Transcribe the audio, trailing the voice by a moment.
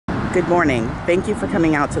Good morning. Thank you for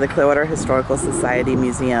coming out to the Clearwater Historical Society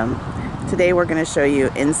Museum. Today we're going to show you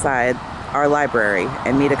inside our library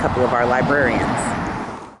and meet a couple of our librarians.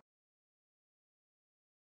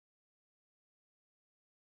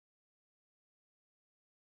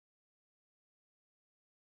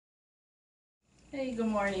 Hey, good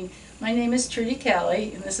morning. My name is Trudy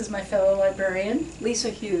Callie, and this is my fellow librarian, Lisa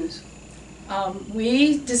Hughes.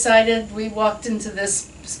 We walked into this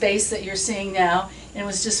space that you're seeing now, and it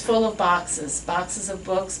was just full of boxes of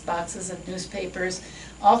books, boxes of newspapers,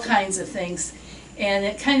 all kinds of things. And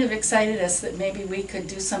it kind of excited us that maybe we could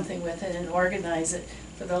do something with it and organize it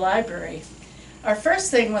for the library. Our first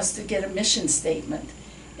thing was to get a mission statement,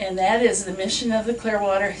 and that is the mission of the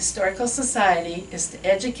Clearwater Historical Society is to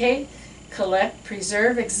educate, collect,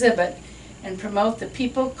 preserve, exhibit, and promote the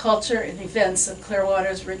people, culture, and events of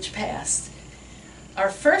Clearwater's rich past. Our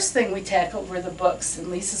first thing we tackled were the books, and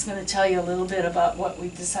Lisa's going to tell you a little bit about what we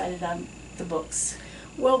decided on the books.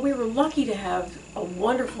 Well, we were lucky to have a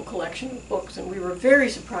wonderful collection of books, and we were very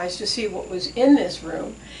surprised to see what was in this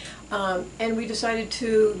room. And we decided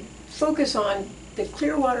to focus on the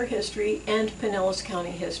Clearwater history and Pinellas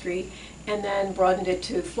County history, and then broadened it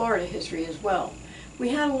to Florida history as well. We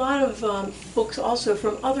had a lot of books also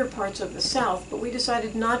from other parts of the South, but we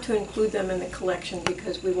decided not to include them in the collection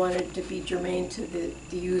because we wanted to be germane to the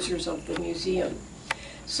users of the museum.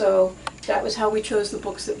 So that was how we chose the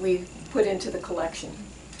books that we put into the collection.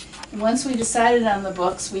 And once we decided on the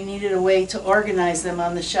books, we needed a way to organize them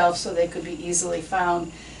on the shelf so they could be easily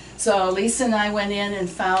found. So Lisa and I went in and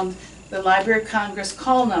found the Library of Congress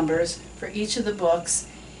call numbers for each of the books,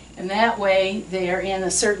 and that way they are in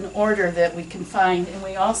a certain order that we can find. And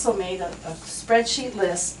we also made a spreadsheet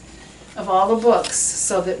list of all the books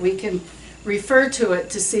so that we can refer to it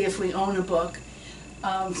to see if we own a book.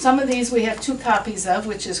 Some of these we have 2 copies of,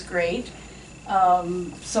 which is great.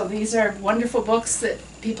 So these are wonderful books that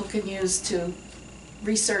people can use to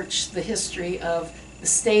research the history of the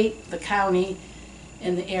state, the county,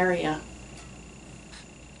 and the area.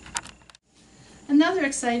 Another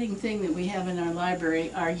exciting thing that we have in our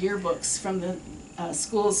library are yearbooks from the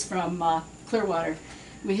schools from Clearwater.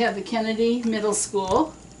 We have the Kennedy Middle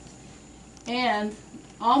School and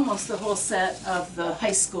almost the whole set of the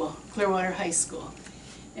high school, Clearwater High School.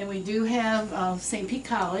 And we do have St. Pete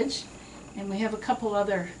College, and we have a couple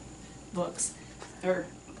other books, or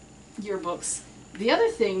yearbooks. The other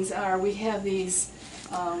things are we have these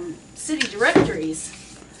city directories,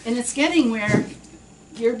 and it's getting where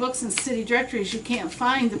yearbooks and city directories, you can't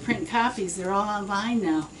find the print copies. They're all online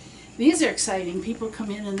now. These are exciting. People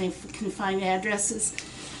come in and they can find addresses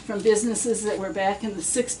from businesses that were back in the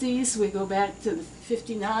 60s. We go back to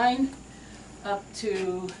 59 up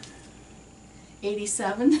to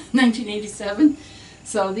 1987.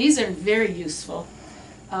 So these are very useful.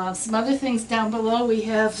 Some other things down below, we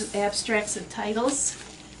have abstracts of titles.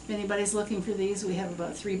 If anybody's looking for these, we have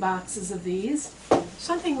about 3 boxes of these.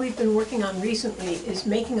 Something we've been working on recently is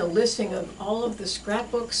making a listing of all of the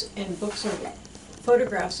scrapbooks and books of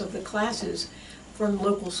photographs of the classes from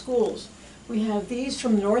local schools. We have these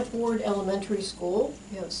from North Ward Elementary School,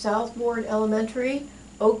 we have South Ward Elementary,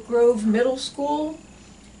 Oak Grove Middle School,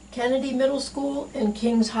 Kennedy Middle School, and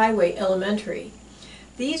Kings Highway Elementary.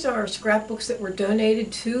 These are scrapbooks that were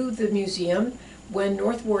donated to the museum when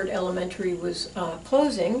North Ward Elementary was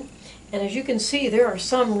closing. And as you can see, there are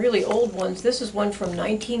some really old ones. This is one from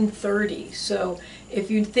 1930. So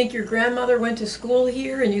if you think your grandmother went to school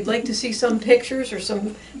here and you'd like to see some pictures or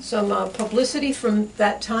some publicity from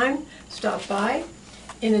that time, stop by.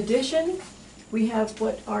 In addition, we have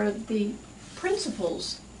what are the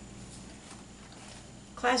principals'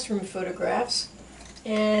 classroom photographs.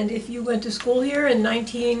 And if you went to school here in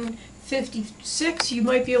 1956, you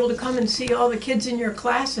might be able to come and see all the kids in your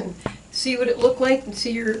class and see what it looked like and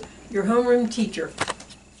see your homeroom teacher.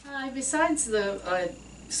 Besides the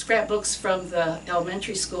scrapbooks from the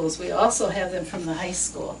elementary schools, we also have them from the high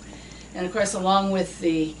school. And of course, along with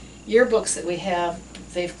the yearbooks that we have,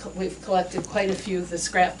 we've collected quite a few of the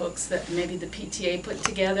scrapbooks that maybe the PTA put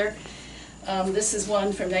together. This is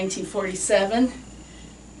one from 1947.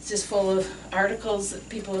 It's just full of articles that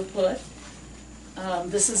people have put.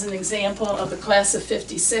 This is an example of the class of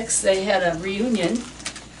 56. They had a reunion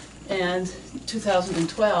in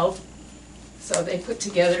 2012, so they put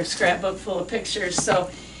together a scrapbook full of pictures. So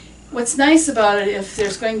what's nice about it, if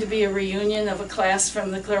there's going to be a reunion of a class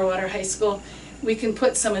from the Clearwater High School, we can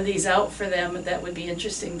put some of these out for them. That would be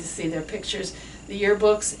interesting to see their pictures, the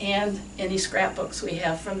yearbooks and any scrapbooks we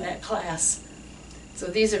have from that class. So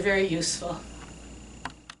these are very useful.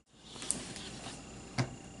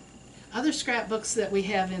 Other scrapbooks that we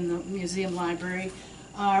have in the museum library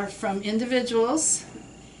are from individuals,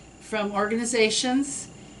 from organizations,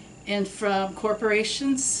 and from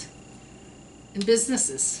corporations and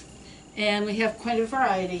businesses. And we have quite a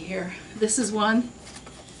variety here. This is one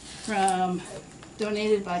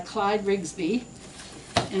donated by Clyde Rigsby,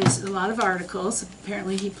 and it's a lot of articles.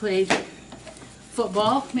 Apparently he played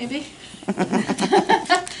football, maybe?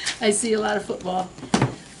 I see a lot of football.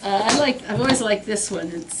 I've always liked this one.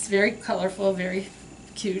 It's very colorful, very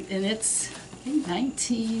cute, and it's, I think,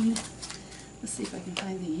 let's see if I can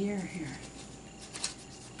find the year here.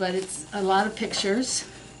 But it's a lot of pictures,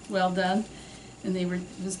 well done, and it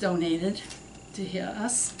was donated to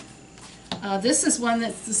us. This is one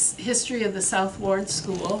that's the history of the South Ward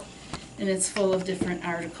School, and it's full of different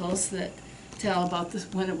articles that tell about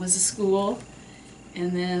when it was a school,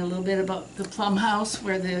 and then a little bit about the Plum House,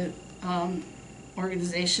 where the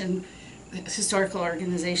historical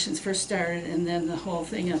organizations first started, and then the whole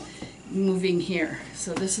thing of moving here.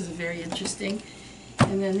 So this is very interesting.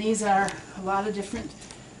 And then these are a lot of different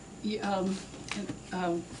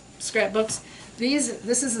scrapbooks.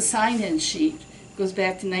 This is a sign-in sheet. It goes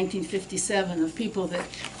back to 1957 of people that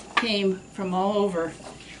came from all over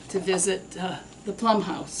to visit the Plum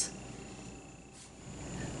House.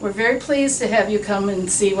 We're very pleased to have you come and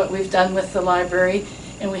see what we've done with the library,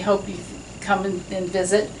 and we hope you come and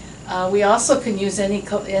visit. We also can use any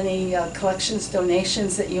collections,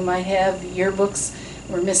 donations that you might have. The yearbooks,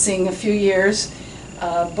 we're missing a few years.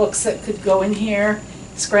 Books that could go in here,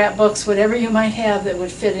 scrapbooks, whatever you might have that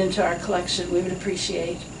would fit into our collection, we would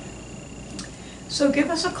appreciate. So give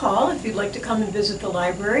us a call if you'd like to come and visit the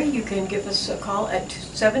library. You can give us a call at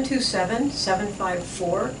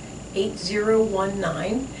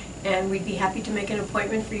 727-754-8019, and we'd be happy to make an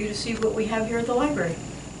appointment for you to see what we have here at the library.